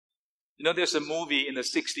You know, there's a movie in the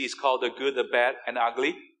 60s called The Good, the Bad, and the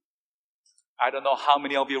Ugly. I don't know how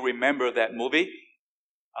many of you remember that movie.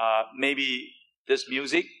 Maybe this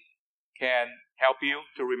music can help you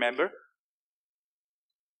to remember.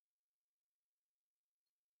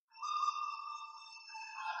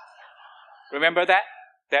 Remember that?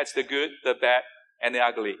 That's The Good, the Bad, and the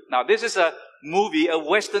Ugly. Now, this is a movie, a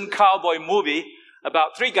Western cowboy movie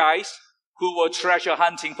about three guys who were treasure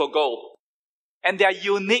hunting for gold. And their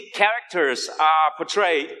unique characters are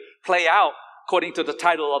play out according to the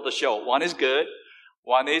title of the show. One is good,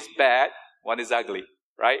 one is bad, one is ugly,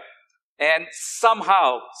 right? And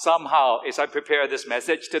somehow, as I prepare this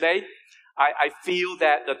message today, I feel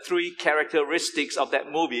that the three characteristics of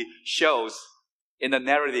that movie shows in the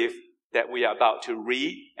narrative that we are about to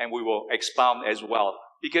read, and we will expound as well.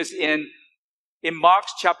 Because in Mark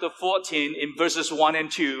chapter 14, in verses 1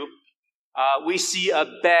 and 2, we see a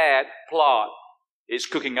bad plot is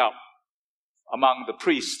cooking up among the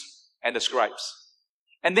priests and the scribes.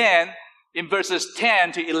 And then in verses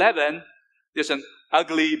 10 to 11, there's an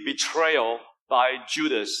ugly betrayal by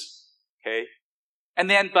Judas. Okay? And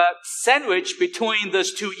then, but sandwiched between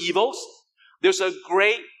those two evils, there's a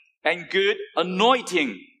great and good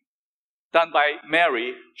anointing done by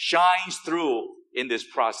Mary shines through in this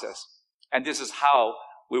process. And this is how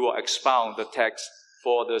we will expound the text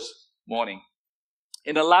for this morning.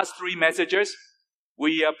 In the last three messages,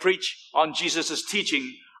 we preach on Jesus'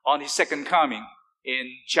 teaching on his second coming in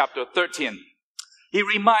chapter 13. He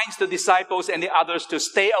reminds the disciples and the others to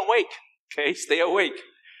stay awake,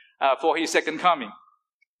 for his second coming.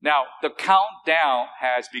 Now, the countdown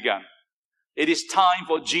has begun. It is time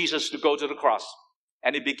for Jesus to go to the cross.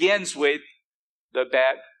 And it begins with the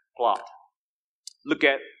bad plot. Look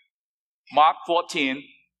at Mark 14,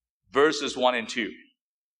 verses 1 and 2.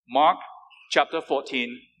 Mark chapter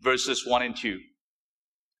 14, verses 1 and 2.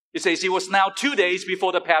 It says, it was now 2 days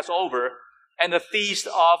before the Passover and the feast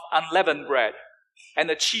of unleavened bread. And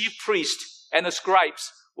the chief priests and the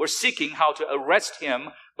scribes were seeking how to arrest him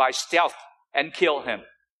by stealth and kill him.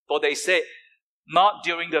 For they said, not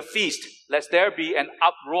during the feast, lest there be an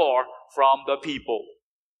uproar from the people.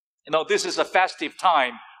 You know, this is a festive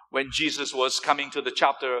time when Jesus was coming to the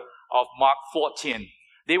chapter of Mark 14.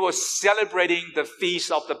 They were celebrating the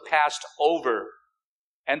feast of the Passover.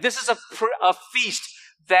 And this is a feast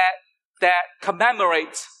that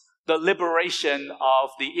commemorates the liberation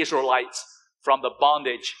of the Israelites from the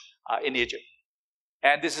bondage in Egypt.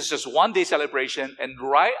 And this is just one day celebration. And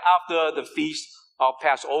right after the feast of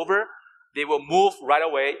Passover, they will move right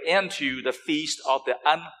away into the feast of the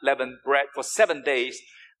unleavened bread for 7 days.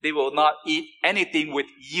 They will not eat anything with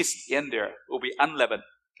yeast in there. It will be unleavened.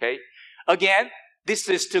 Okay. Again, this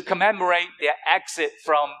is to commemorate their exit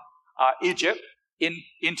from Egypt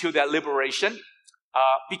into their liberation,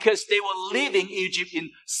 because they were leaving Egypt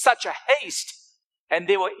in such a haste, and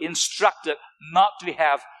they were instructed not to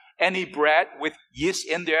have any bread with yeast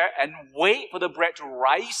in there, and wait for the bread to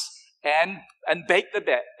rise and bake the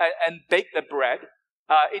bread.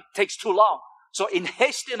 It takes too long. So in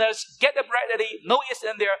hastiness, get the bread ready, no yeast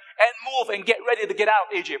in there, and move and get ready to get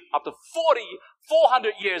out of Egypt after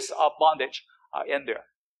 400 years of bondage in there.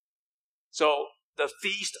 So the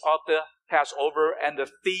feast of the Passover and the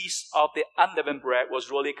feast of the unleavened bread was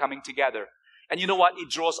really coming together. And you know what? It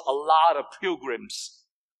draws a lot of pilgrims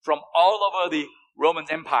from all over the Roman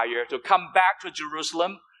Empire to come back to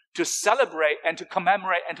Jerusalem to celebrate and to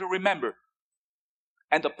commemorate and to remember.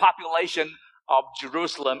 And the population of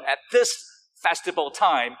Jerusalem at this festival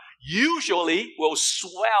time usually will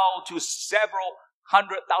swell to several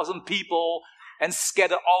 100,000 people and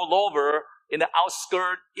scatter all over in the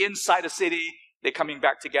outskirts, inside the city. They're coming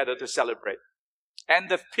back together to celebrate. And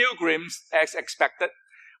the pilgrims, as expected,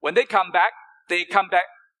 when they come back, they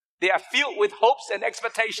are filled with hopes and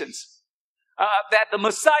expectations that the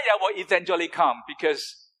Messiah will eventually come,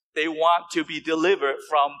 because they want to be delivered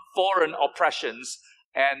from foreign oppressions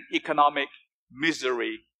and economic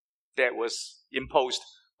misery that was imposed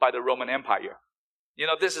by the Roman Empire. You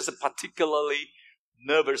know, this is a particularly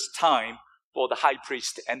nervous time for the high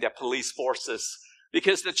priest and their police forces,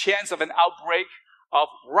 because the chance of an outbreak of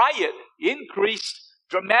riot increased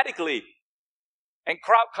dramatically, and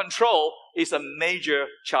crowd control is a major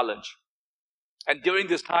challenge. And during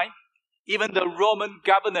this time, even the Roman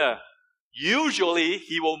governor, usually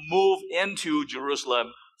he will move into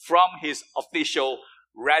Jerusalem from his official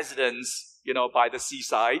residence, by the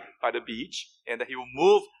seaside, by the beach, and he will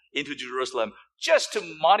move into Jerusalem just to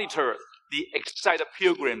monitor the excited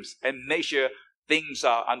pilgrims and make sure things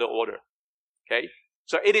are under order. Okay?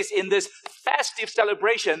 So it is in this festive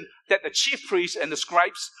celebration that the chief priests and the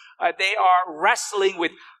scribes, they are wrestling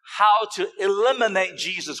with how to eliminate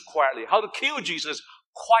Jesus quietly, how to kill Jesus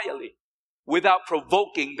quietly without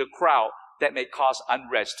provoking the crowd that may cause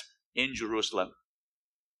unrest in Jerusalem.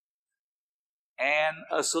 And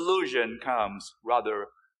a solution comes rather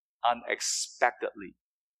unexpectedly.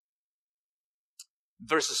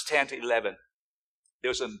 Verses 10 to 11,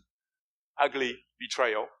 there's an ugly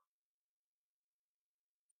betrayal.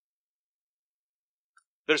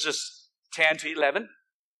 Verses 10 to 11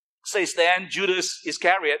 says, Then Judas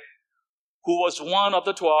Iscariot, who was one of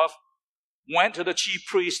the 12, went to the chief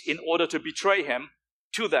priests in order to betray him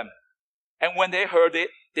to them. And when they heard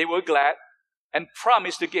it, they were glad and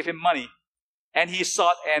promised to give him money. And he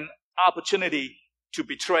sought an opportunity to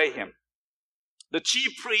betray him. The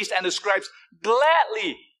chief priests and the scribes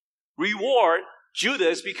gladly reward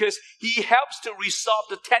Judas because he helps to resolve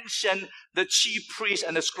the tension the chief priests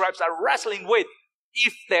and the scribes are wrestling with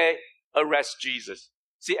if they arrest Jesus.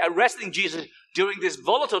 See, arresting Jesus during this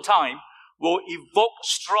volatile time will evoke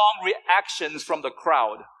strong reactions from the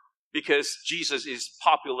crowd because Jesus is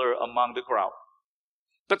popular among the crowd.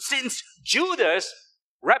 But since Judas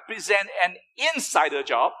represents an insider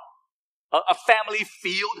job, a family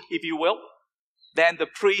feud, if you will, then the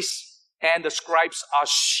priests and the scribes are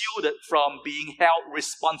shielded from being held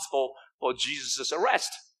responsible for Jesus'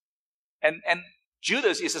 arrest. And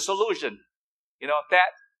Judas is a solution,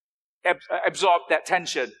 that absorbed that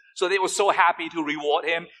tension. So they were so happy to reward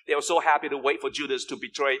him. They were so happy to wait for Judas to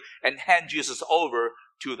betray and hand Jesus over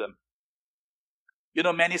to them.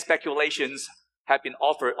 Many speculations have been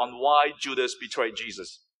offered on why Judas betrayed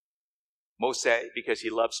Jesus. Most say because he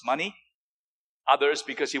loves money. Others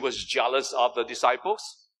because he was jealous of the disciples.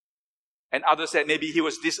 And others said maybe he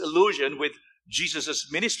was disillusioned with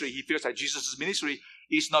Jesus' ministry. He feels that Jesus' ministry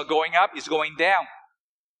is not going up, it's going down.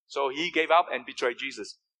 So he gave up and betrayed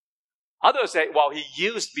Jesus. Others say, he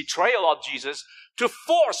used betrayal of Jesus to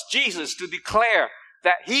force Jesus to declare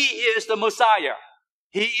that he is the Messiah.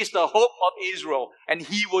 He is the hope of Israel, and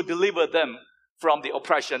he will deliver them from the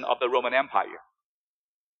oppression of the Roman Empire.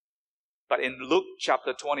 But in Luke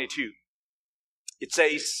chapter 22, it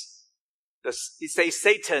says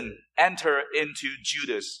Satan entered into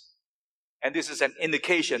Judas. And this is an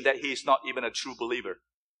indication that he is not even a true believer.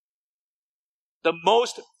 The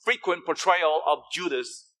most frequent portrayal of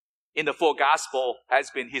Judas in the four Gospels has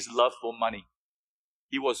been his love for money.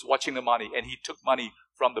 He was watching the money and he took money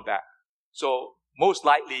from the back. So most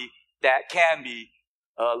likely that can be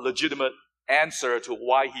a legitimate answer to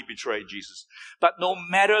why he betrayed Jesus. But no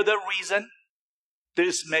matter the reason,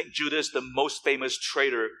 this makes Judas the most famous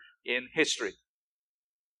traitor in history.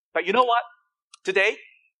 But you know what? Today,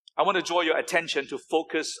 I want to draw your attention to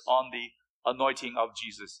focus on the anointing of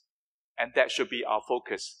Jesus. And that should be our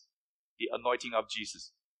focus, the anointing of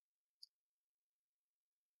Jesus.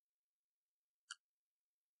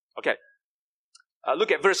 Okay.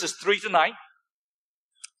 Look at verses 3 to 9.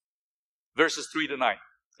 Verses 3 to 9.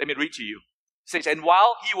 Let me read to you. It says, And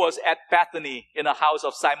while he was at Bethany in the house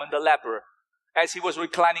of Simon the leper, as he was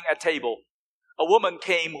reclining at table, a woman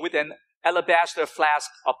came with an alabaster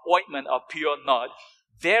flask of ointment of pure nard,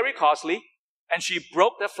 very costly, and she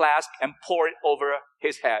broke the flask and poured it over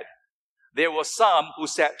his head. There were some who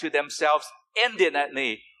said to themselves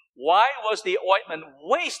indignantly, Why was the ointment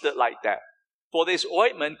wasted like that? For this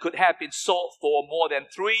ointment could have been sold for more than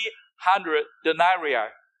 300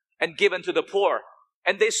 denarii and given to the poor.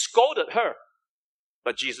 And they scolded her.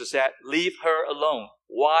 But Jesus said, Leave her alone.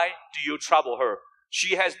 Why do you trouble her?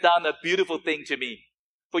 She has done a beautiful thing to me.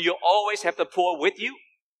 For you always have the poor with you,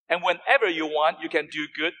 and whenever you want, you can do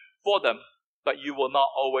good for them, but you will not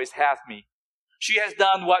always have me. She has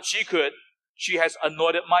done what she could. She has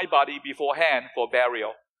anointed my body beforehand for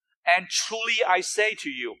burial. And truly I say to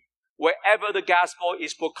you, wherever the gospel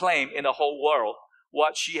is proclaimed in the whole world,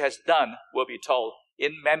 what she has done will be told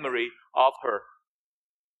in memory of her.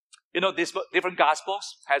 These different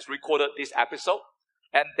gospels has recorded this episode,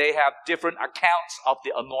 and they have different accounts of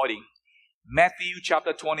the anointing. Matthew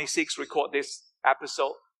chapter 26 record this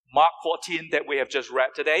episode. Mark 14 that we have just read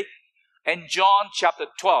today. And John chapter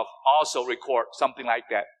 12 also record something like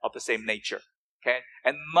that of the same nature. Okay?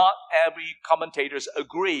 And not every commentators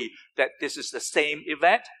agree that this is the same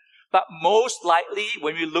event. But most likely,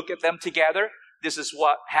 when we look at them together, this is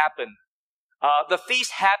what happened. The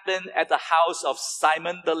feast happened at the house of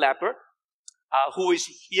Simon the leper, who is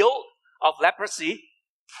healed of leprosy,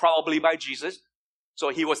 probably by Jesus. So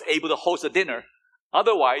he was able to host a dinner.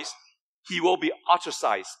 Otherwise, he will be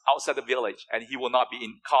ostracized outside the village and he will not be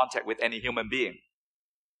in contact with any human being.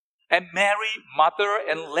 And Mary, Martha,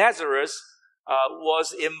 and Lazarus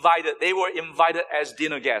was invited. They were invited as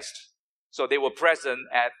dinner guests. So they were present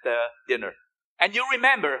at the dinner. And you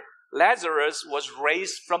remember, Lazarus was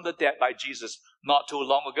raised from the dead by Jesus not too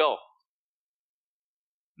long ago.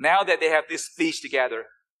 Now that they have this feast together,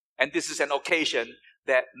 and this is an occasion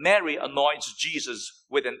that Mary anoints Jesus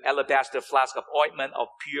with an alabaster flask of ointment of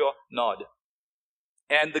pure nard.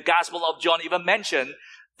 And the Gospel of John even mentioned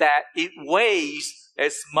that it weighs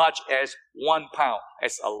as much as 1 pound.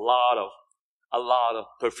 It's a lot of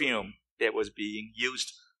perfume that was being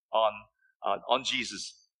used on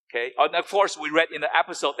Jesus. Okay, and of course, we read in the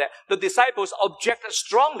episode that the disciples objected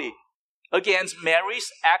strongly against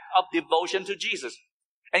Mary's act of devotion to Jesus,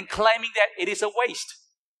 and claiming that it is a waste,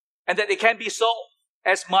 and that it can be sold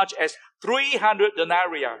as much as 300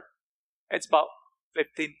 denarii. It's about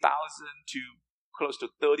 $15,000 to close to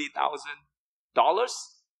 $30,000,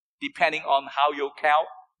 depending on how you count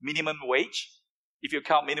minimum wage. If you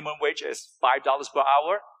count minimum wage as $5 per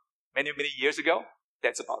hour, many years ago,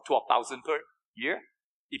 that's about $12,000 per year.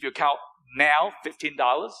 If you count now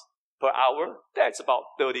 $15 per hour, that's about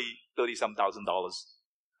 $30-some thousand.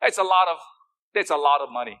 That's a lot of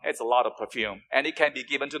money. It's a lot of perfume, and it can be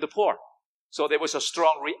given to the poor. So there was a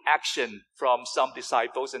strong reaction from some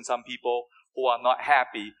disciples and some people who are not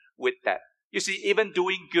happy with that. You see, even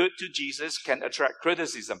doing good to Jesus can attract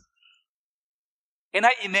criticism. And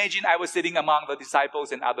I imagine I was sitting among the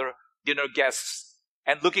disciples and other dinner guests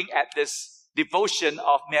and looking at this devotion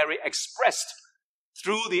of Mary expressed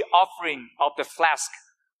through the offering of the flask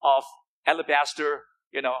of alabaster,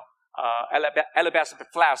 alabaster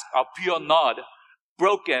flask of pure nard,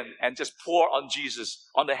 broken and just poured on Jesus,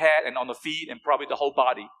 on the head and on the feet and probably the whole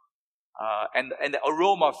body. And the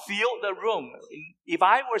aroma filled the room. If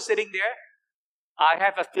I were sitting there, I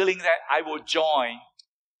have a feeling that I will join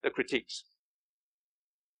the critics.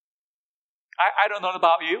 I don't know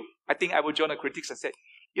about you. I think I would join the critics and say,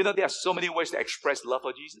 there are so many ways to express love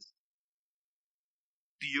for Jesus.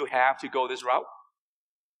 Do you have to go this route?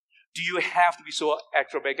 Do you have to be so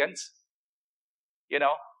extravagant?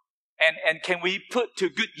 And can we put to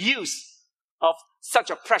good use of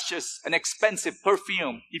such a precious and expensive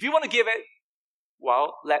perfume? If you want to give it,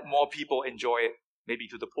 well, let more people enjoy it, maybe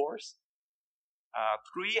to the poorest.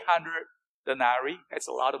 300 denarii, that's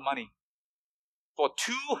a lot of money. For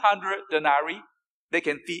 200 denarii, they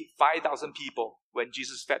can feed 5,000 people. When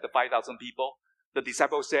Jesus fed the 5,000 people, the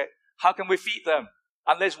disciples said, how can we feed them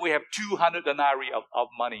unless we have 200 denarii of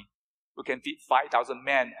money? We can feed 5,000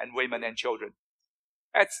 men and women and children.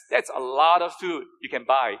 That's a lot of food you can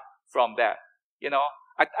buy from that.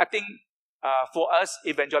 I think for us,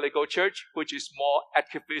 evangelical church, which is more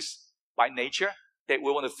activist by nature, that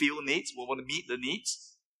we want to fill needs, we want to meet the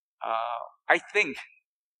needs. I think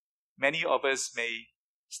many of us may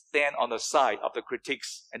stand on the side of the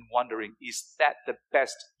critics and wondering, is that the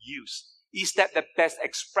best use? Is that the best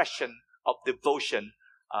expression of devotion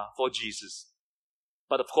for Jesus?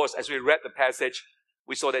 But of course, as we read the passage,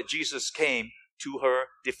 we saw that Jesus came to her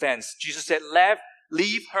defense. Jesus said,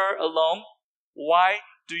 leave her alone. Why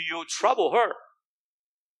do you trouble her?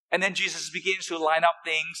 And then Jesus begins to line up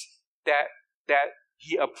things that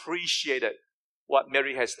he appreciated what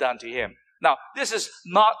Mary has done to him. Now, this is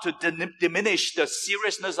not to diminish the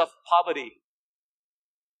seriousness of poverty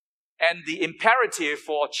and the imperative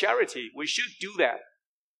for charity. We should do that.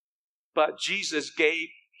 But Jesus gave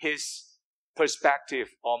his perspective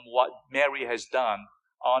on what Mary has done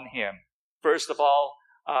on him. First of all,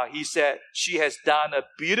 he said, she has done a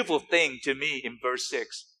beautiful thing to me in verse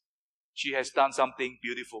 6. She has done something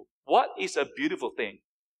beautiful. What is a beautiful thing?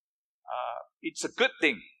 It's a good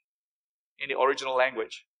thing in the original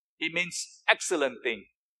language. It means excellent thing.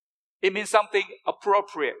 It means something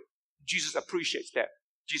appropriate. Jesus appreciates that.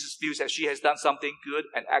 Jesus feels that she has done something good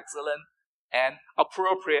and excellent and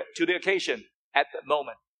appropriate to the occasion at the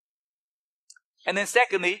moment. And then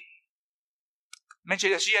secondly,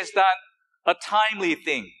 mentioned that she has done a timely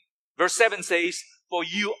thing. Verse 7 says, for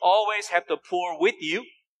you always have the poor with you,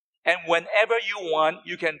 and whenever you want,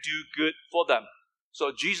 you can do good for them.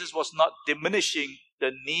 So Jesus was not diminishing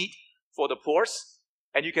the need for the poor,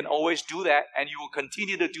 and you can always do that, and you will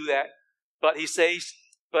continue to do that. But he says,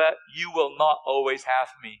 but you will not always have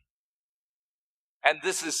me. And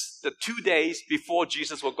this is the 2 days before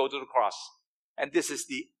Jesus will go to the cross. And this is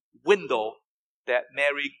the window that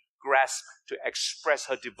Mary grasped to express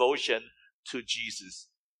her devotion to Jesus.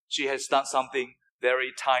 She has done something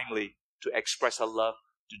very timely to express her love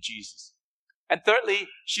to Jesus. And thirdly,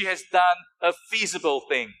 she has done a feasible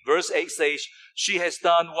thing. Verse 8 says, she has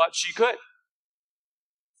done what she could.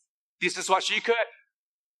 This is what she could.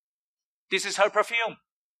 This is her perfume.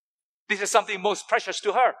 This is something most precious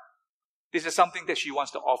to her. This is something that she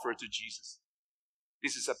wants to offer to Jesus.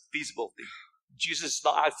 This is a feasible thing. Jesus is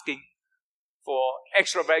not asking for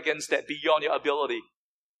extravagance that beyond your ability.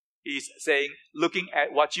 He's saying, looking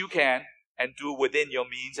at what you can and do within your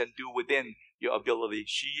means and do within your ability.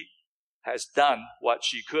 She has done what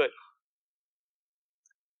she could.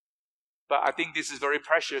 But I think this is very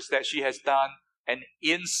precious that she has done an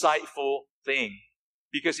insightful thing.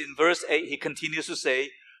 Because in verse 8, he continues to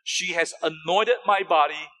say, she has anointed my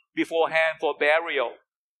body beforehand for burial.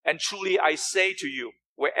 And truly I say to you,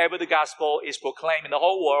 wherever the gospel is proclaimed in the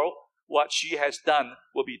whole world, what she has done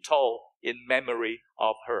will be told in memory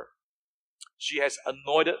of her. She has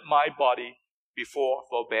anointed my body before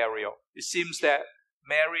for burial. It seems that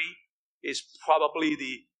Mary is probably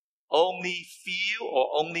the only few or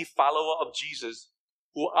only follower of Jesus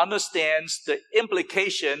who understands the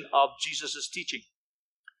implication of Jesus' teaching.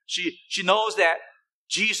 She knows that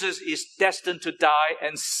Jesus is destined to die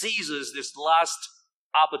and seizes this last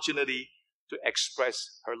opportunity to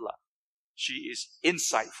express her love. She is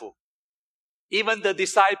insightful. Even the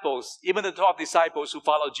disciples, even the 12 disciples who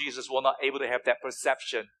followed Jesus were not able to have that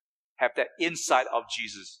perception, have that insight of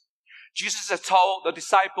Jesus. Jesus has told the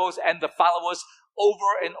disciples and the followers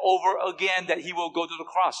over and over again that he will go to the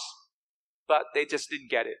cross. But they just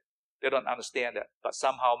didn't get it. They don't understand that. But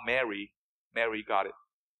somehow Mary got it.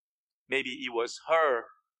 Maybe it was her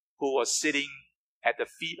who was sitting at the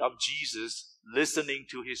feet of Jesus, listening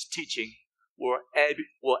to his teaching, were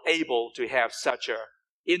able to have such an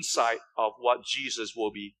insight of what Jesus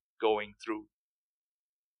will be going through.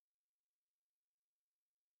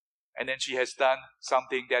 And then she has done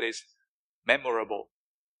something that is memorable.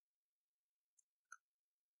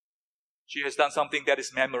 She has done something that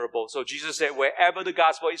is memorable. So Jesus said, wherever the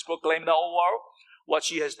gospel is proclaimed in the whole world, what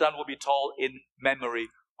she has done will be told in memory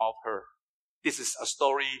of her. This is a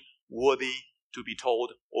story worthy to be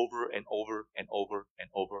told over and over and over and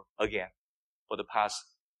over again for the past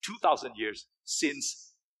 2,000 years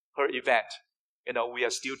since her event. We are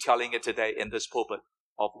still telling it today in this pulpit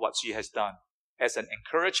of what she has done as an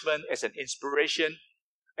encouragement, as an inspiration,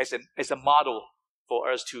 as a model for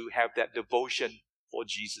us to have that devotion for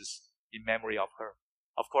Jesus in memory of her.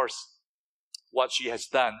 Of course, what she has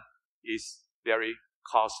done is very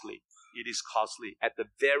costly. It is costly. At the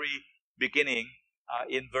very beginning,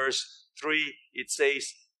 in verse 3, it says,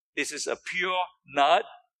 this is a pure nut,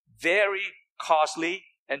 very costly,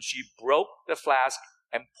 and she broke the flask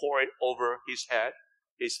and poured it over his head,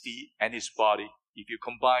 his feet, and his body. If you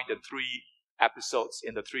combine the 3 episodes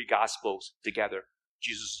in the 3 Gospels together,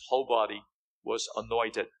 Jesus' whole body was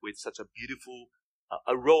anointed with such a beautiful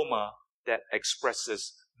aroma that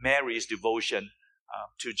expresses Mary's devotion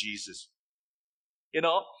to Jesus.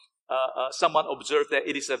 Someone observed that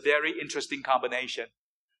it is a very interesting combination.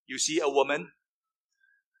 You see a woman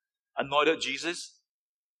anointed Jesus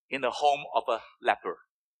in the home of a leper.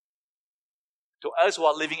 To us who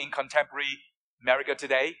are living in contemporary America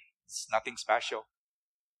today, it's nothing special.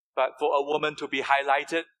 But for a woman to be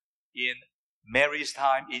highlighted in Mary's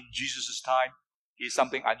time, in Jesus' time, is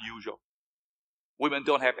something unusual. Women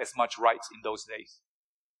don't have as much rights in those days.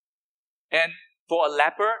 And for a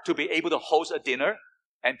leper to be able to host a dinner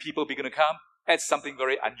and people begin to come, that's something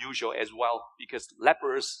very unusual as well, because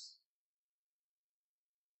lepers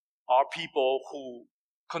are people who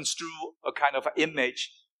construe a kind of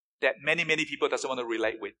image that many people doesn't want to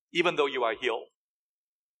relate with, even though you are healed.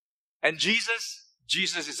 And Jesus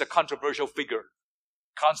is a controversial figure,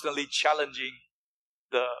 constantly challenging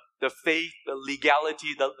the faith, the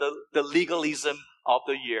legality, the legalism of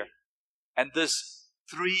the year. And this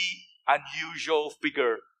 3 unusual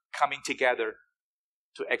figure coming together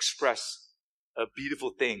to express a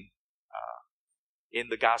beautiful thing in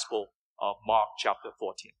the Gospel of Mark chapter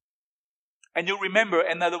 14. And you remember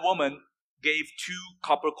another woman gave 2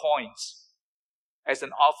 copper coins as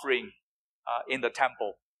an offering in the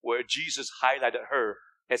temple, where Jesus highlighted her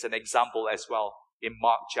as an example as well in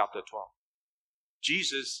Mark chapter 12.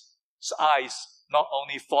 Jesus' eyes not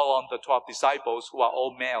only fall on the 12 disciples who are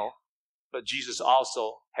all male, but Jesus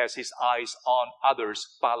also has his eyes on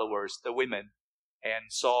others, followers, the women, and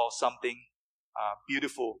saw something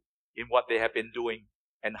beautiful in what they have been doing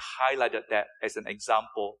and highlighted that as an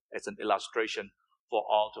example, as an illustration for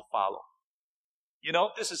all to follow.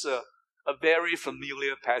 This is a very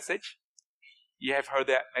familiar passage. You have heard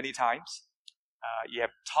that many times. You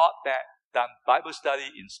have taught that, done Bible study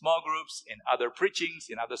in small groups, in other preachings,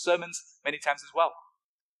 in other sermons, many times as well.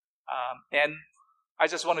 And I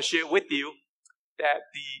just want to share with you that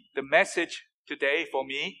the message today for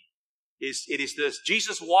me is this.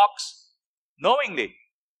 Jesus walks knowingly.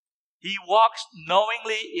 He walks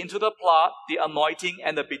knowingly into the plot, the anointing,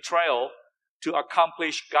 and the betrayal to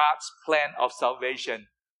accomplish God's plan of salvation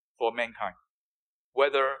for mankind.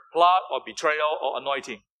 Whether plot or betrayal or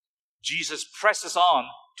anointing, Jesus presses on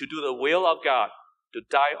to do the will of God, to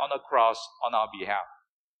die on the cross on our behalf.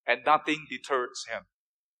 And nothing deters him,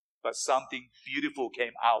 but something beautiful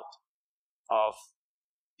came out of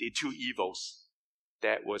the two evils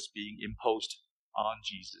that was being imposed on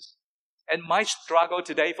Jesus. And my struggle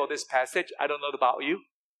today for this passage, I don't know about you,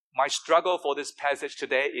 my struggle for this passage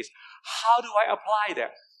today is, how do I apply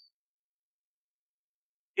that?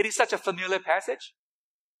 It is such a familiar passage,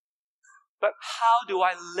 but how do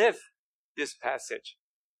I live this passage?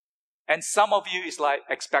 And some of you is like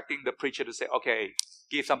expecting the preacher to say, okay,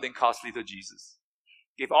 give something costly to Jesus.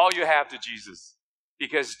 Give all you have to Jesus,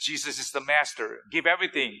 because Jesus is the master. Give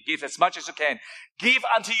everything. Give as much as you can. Give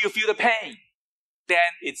until you feel the pain. Then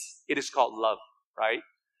it is called love, right?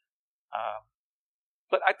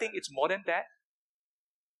 But I think it's more than that.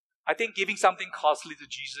 I think giving something costly to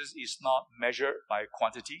Jesus is not measured by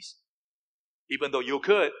quantities, even though you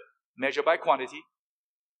could measure by quantity.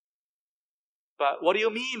 But what do you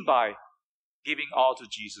mean by giving all to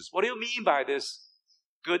Jesus? What do you mean by this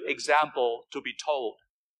good example to be told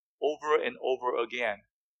over and over again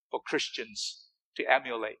for Christians to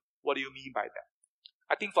emulate? What do you mean by that?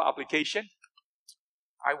 I think for application,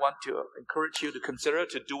 I want to encourage you to consider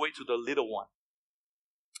to do it to the little one.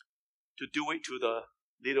 To do it to the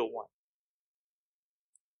little one.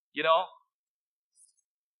 You know,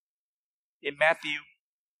 in Matthew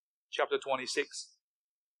chapter 26,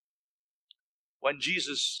 when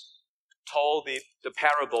Jesus told the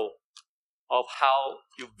parable of how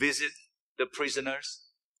you visit the prisoners,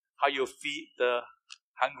 how you feed the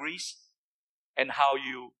hungry, and how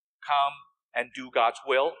you come and do God's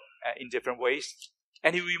will in different ways.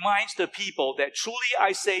 And he reminds the people that truly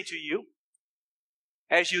I say to you,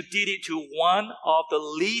 as you did it to one of the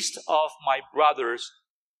least of my brothers,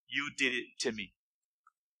 you did it to me.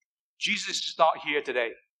 Jesus is not here today.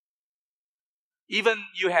 Even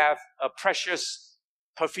you have a precious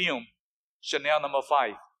perfume, Chanel No.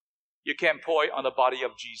 5, you can pour it on the body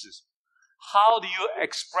of Jesus. How do you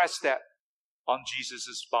express that on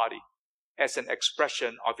Jesus' body as an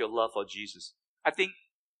expression of your love for Jesus? I think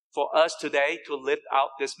for us today to live out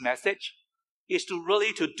this message is to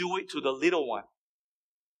really to do it to the little one.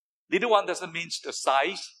 Little one doesn't mean the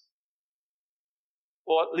size.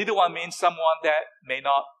 Or little one means someone that may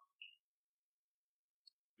not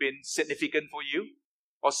been significant for you,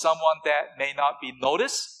 or someone that may not be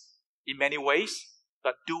noticed in many ways,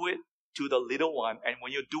 but do it to the little one. And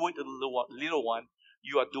when you do it to the little one,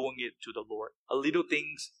 you are doing it to the Lord. A little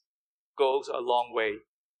things goes a long way.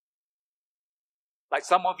 Like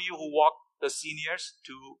some of you who walk the seniors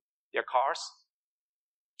to their cars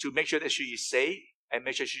to make sure that she is safe and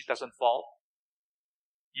make sure she doesn't fall.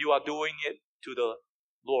 You are doing it to the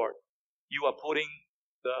Lord. You are putting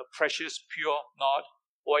the precious pure nard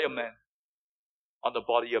ointment on the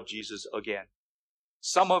body of Jesus again.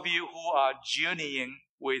 Some of you who are journeying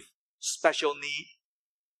with special need,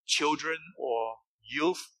 children or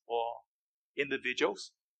youth or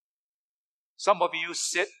individuals. Some of you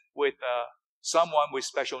sit with someone with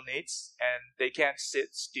special needs and they can't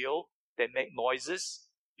sit still. They make noises.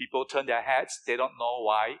 People turn their heads. They don't know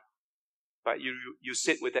why. But you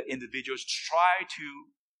sit with the individuals, try to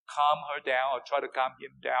calm her down or try to calm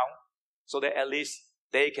him down so that at least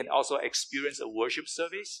they can also experience a worship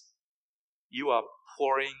service. You are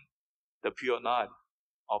pouring the pure nard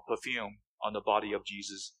or perfume on the body of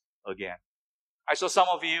Jesus again. I saw some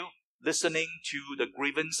of you listening to the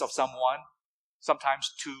grievance of someone,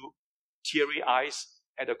 sometimes two teary eyes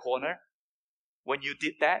at the corner. When you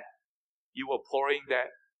did that, you were pouring that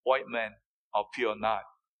ointment of pure nard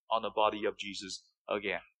on the body of Jesus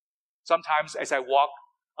again. Sometimes as I walk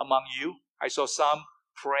among you, I saw some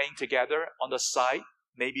praying together on the side.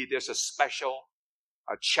 Maybe there's a special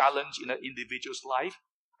challenge in an individual's life.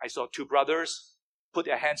 I saw two brothers put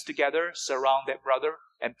their hands together, surround that brother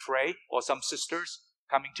and pray, or some sisters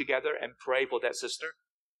coming together and pray for that sister.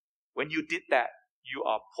 When you did that, you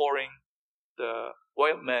are pouring the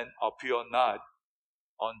ointment of pure nard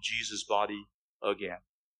on Jesus' body again.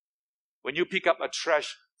 When you pick up a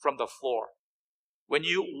trash from the floor, when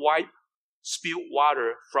you wipe spilled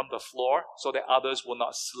water from the floor so that others will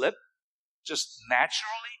not slip, just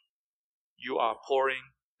naturally, you are pouring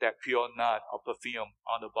that pure nard of perfume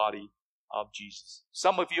on the body of Jesus.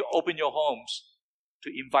 Some of you open your homes to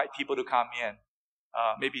invite people to come in.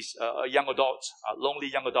 Maybe young adults, lonely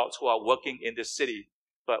young adults who are working in this city,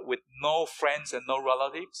 but with no friends and no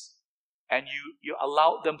relatives. And you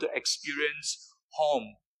allow them to experience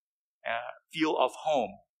home, feel of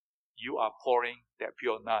home. You are pouring that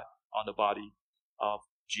pure nard on the body of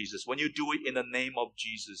Jesus. When you do it in the name of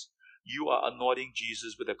Jesus, you are anointing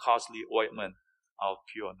Jesus with a costly ointment of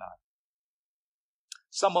pure nard.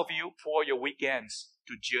 Some of you pour your weekends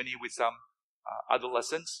to journey with some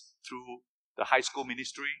adolescents through the high school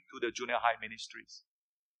ministry, to the junior high ministries,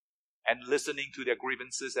 and listening to their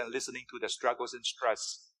grievances and listening to their struggles and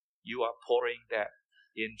stress. You are pouring that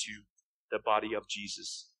into the body of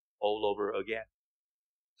Jesus all over again.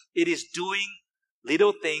 It is doing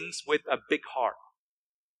little things with a big heart.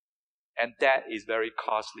 And that is very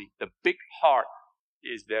costly. The big heart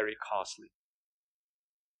is very costly.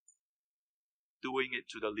 Doing it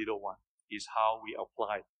to the little one is how we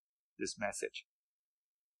apply this message.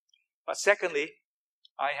 But secondly,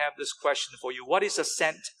 I have this question for you. What is the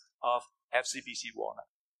scent of FCBC Walnut?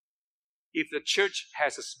 If the church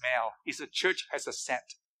has a smell, if the church has a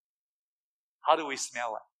scent, how do we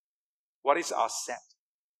smell it? What is our scent?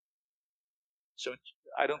 So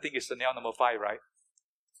I don't think it's the nail number 5, right?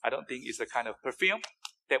 I don't think it's the kind of perfume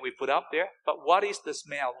that we put up there. But what is the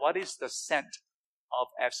smell? What is the scent of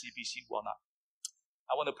FCBC Walnut?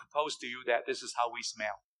 I want to propose to you that this is how we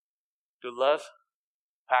smell. To love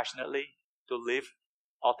passionately, to live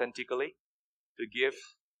authentically, to give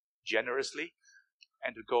generously,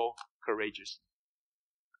 and to go courageously.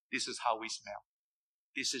 This is how we smell.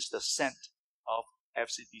 This is the scent of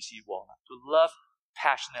FCBC Walnut. To love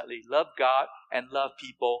passionately, love God and love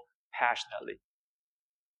people passionately.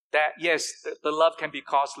 That, yes, the love can be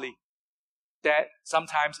costly. That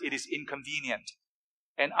sometimes it is inconvenient.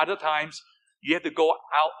 And other times, you have to go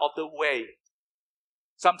out of the way.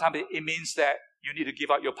 Sometimes it means that you need to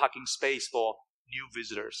give up your parking space for new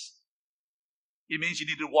visitors. It means you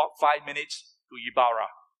need to walk 5 minutes to Ibarra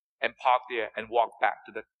and park there and walk back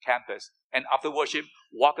to the campus. And after worship,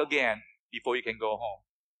 walk again before you can go home.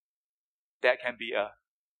 That can be a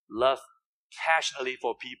love passionately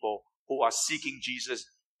for people who are seeking Jesus,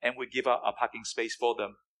 and we give up a parking space for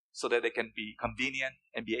them so that they can be convenient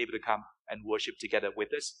and be able to come and worship together with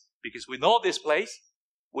us. Because we know this place,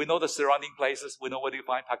 we know the surrounding places, we know where to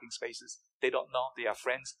find parking spaces. They don't know, they are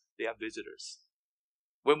friends, they are visitors.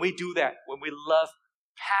 When we do that, when we love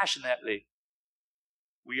passionately,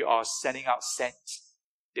 we are sending out scents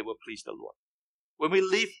that will please the Lord. When we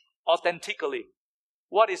live authentically,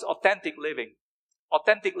 what is authentic living?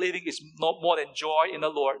 Authentic living is not more than joy in the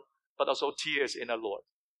Lord, but also tears in the Lord.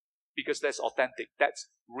 Because that's authentic, that's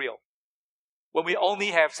real. When we only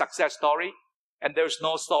have success story and there's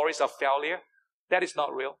no stories of failure, that is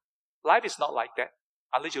not real. Life is not like that,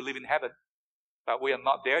 unless you live in heaven. But we are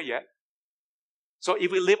not there yet. So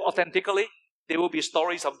if we live authentically, there will be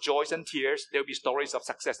stories of joys and tears. There will be stories of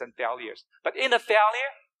success and failures. But in the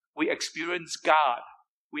failure, we experience God.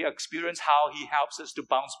 We experience how He helps us to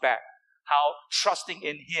bounce back. How trusting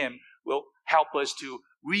in Him will help us to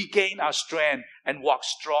regain our strength and walk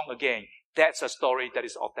strong again. That's a story that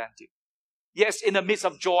is authentic. Yes, in the midst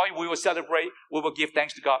of joy, we will celebrate, we will give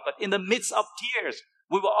thanks to God. But in the midst of tears,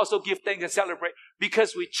 we will also give thanks and celebrate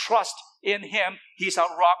because we trust in Him. He's our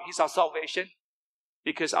rock, He's our salvation.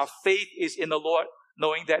 Because our faith is in the Lord,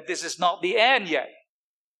 knowing that this is not the end yet.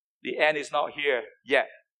 The end is not here yet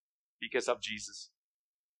because of Jesus.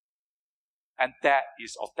 And that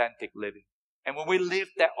is authentic living. And when we live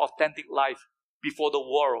that authentic life before the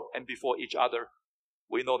world and before each other,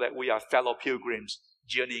 we know that we are fellow pilgrims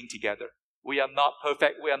journeying together. We are not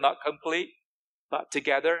perfect, we are not complete, but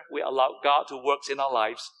together we allow God to work in our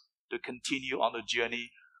lives to continue on the journey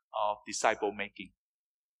of disciple making.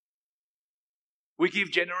 We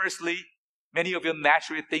give generously. Many of you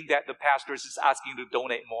naturally think that the pastor is asking you to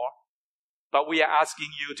donate more, but we are asking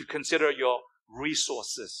you to consider your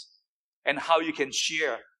resources and how you can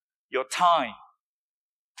share your time,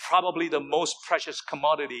 probably the most precious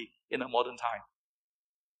commodity in the modern time.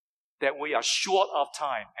 That we are short of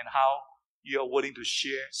time, and how you are willing to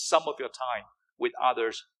share some of your time with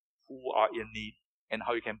others who are in need and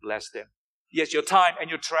how you can bless them. Yes, your time and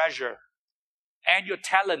your treasure and your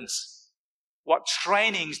talents, what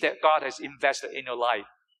trainings that God has invested in your life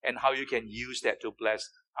and how you can use that to bless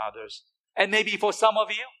others. And maybe for some of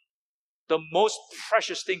you, the most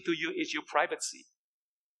precious thing to you is your privacy.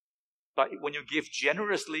 But when you give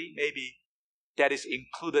generously, maybe that is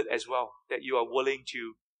included as well, that you are willing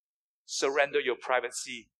to surrender your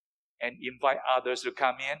privacy and invite others to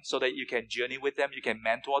come in so that you can journey with them, you can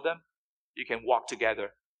mentor them, you can walk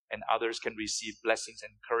together, and others can receive blessings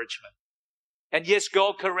and encouragement. And yes,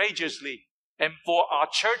 go courageously. And for our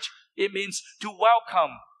church, it means to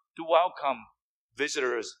welcome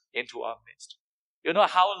visitors into our midst. You know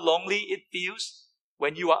how lonely it feels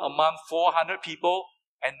when you are among 400 people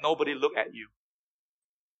and nobody look at you.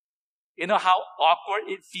 You know how awkward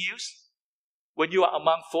it feels when you are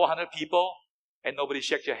among 400 people and nobody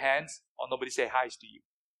shakes your hands or nobody say hi to you.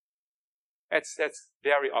 That's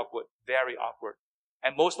very awkward, very awkward.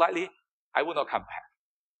 And most likely, I will not come back.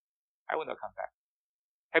 I will not come back.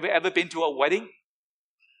 Have you ever been to a wedding?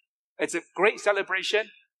 It's a great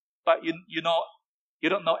celebration, but you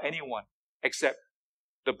don't know anyone except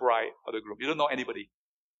the bride or the groom. You don't know anybody.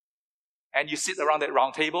 And you sit around that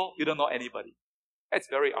round table, you don't know anybody. It's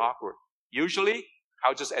very awkward. Usually,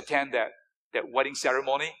 I'll just attend that wedding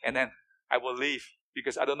ceremony and then I will leave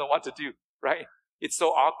because I don't know what to do, right? It's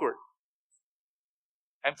so awkward.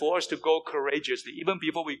 And for us to go courageously, even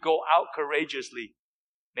before we go out courageously,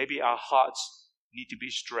 maybe our hearts need to be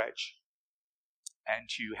stretched and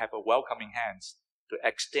to have a welcoming hands to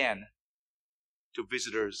extend to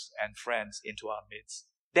visitors and friends into our midst.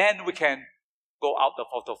 Then we can go out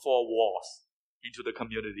of the four walls into the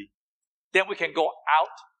community. Then we can go out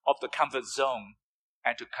of the comfort zone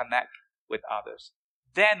and to connect with others.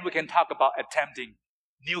 Then we can talk about attempting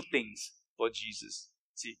new things for Jesus.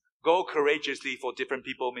 See, go courageously for different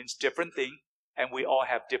people means different thing, and we all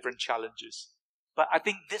have different challenges. But I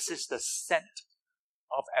think this is the scent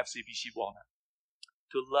of FCBC Walnut.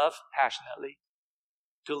 To love passionately,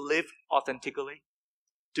 to live authentically,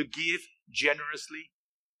 to give generously,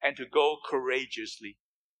 and to go courageously.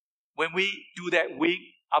 When we do that week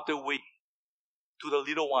after week, to the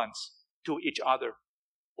little ones, to each other,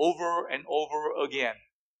 over and over again,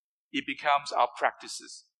 it becomes our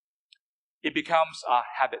practices. It becomes our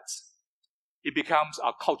habits. It becomes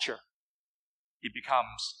our culture. It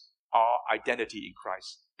becomes our identity in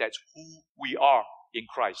Christ. That's who we are in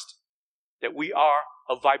Christ. That we are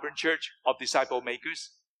a vibrant church of disciple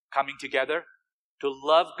makers coming together to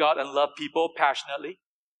love God and love people passionately,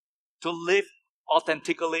 to live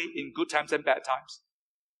authentically in good times and bad times,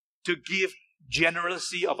 to give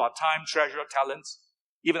generously of our time, treasure, talents,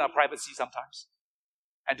 even our privacy sometimes,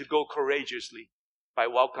 and to go courageously by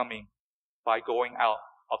welcoming, by going out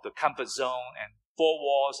of the comfort zone and four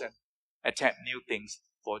walls and attempt new things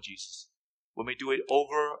for Jesus. When we do it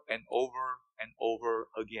over and over and over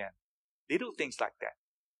again, little things like that.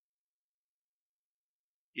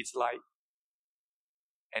 It's like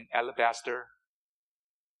an alabaster,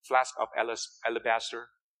 flask of alabaster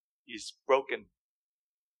is broken,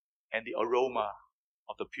 and the aroma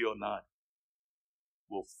of the pure nard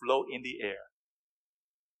will float in the air,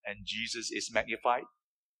 and Jesus is magnified,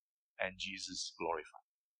 and Jesus glorified.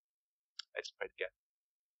 Let's pray together.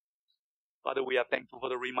 Father, we are thankful for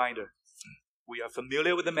the reminder. We are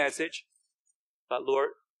familiar with the message, but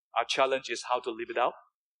Lord, our challenge is how to live it out.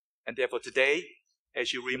 And therefore today,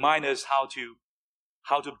 as you remind us how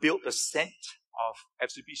to build the scent of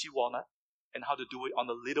FCBC Walnut and how to do it on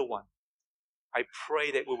the little one, I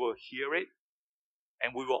pray that we will hear it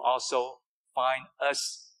and we will also find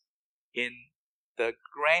us in the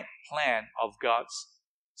grand plan of God's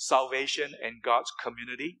salvation and God's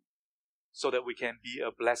community so that we can be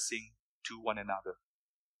a blessing to one another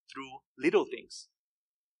through little things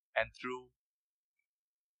and through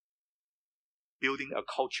building a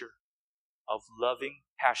culture of loving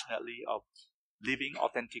passionately, of living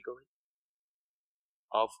authentically,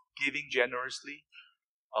 of giving generously,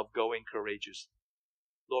 of going courageously.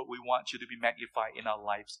 Lord, we want you to be magnified in our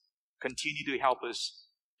lives. Continue to help us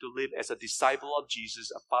to live as a disciple of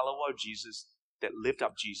Jesus, a follower of Jesus, that lift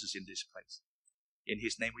up Jesus in this place. In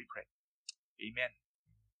his name we pray. Amen.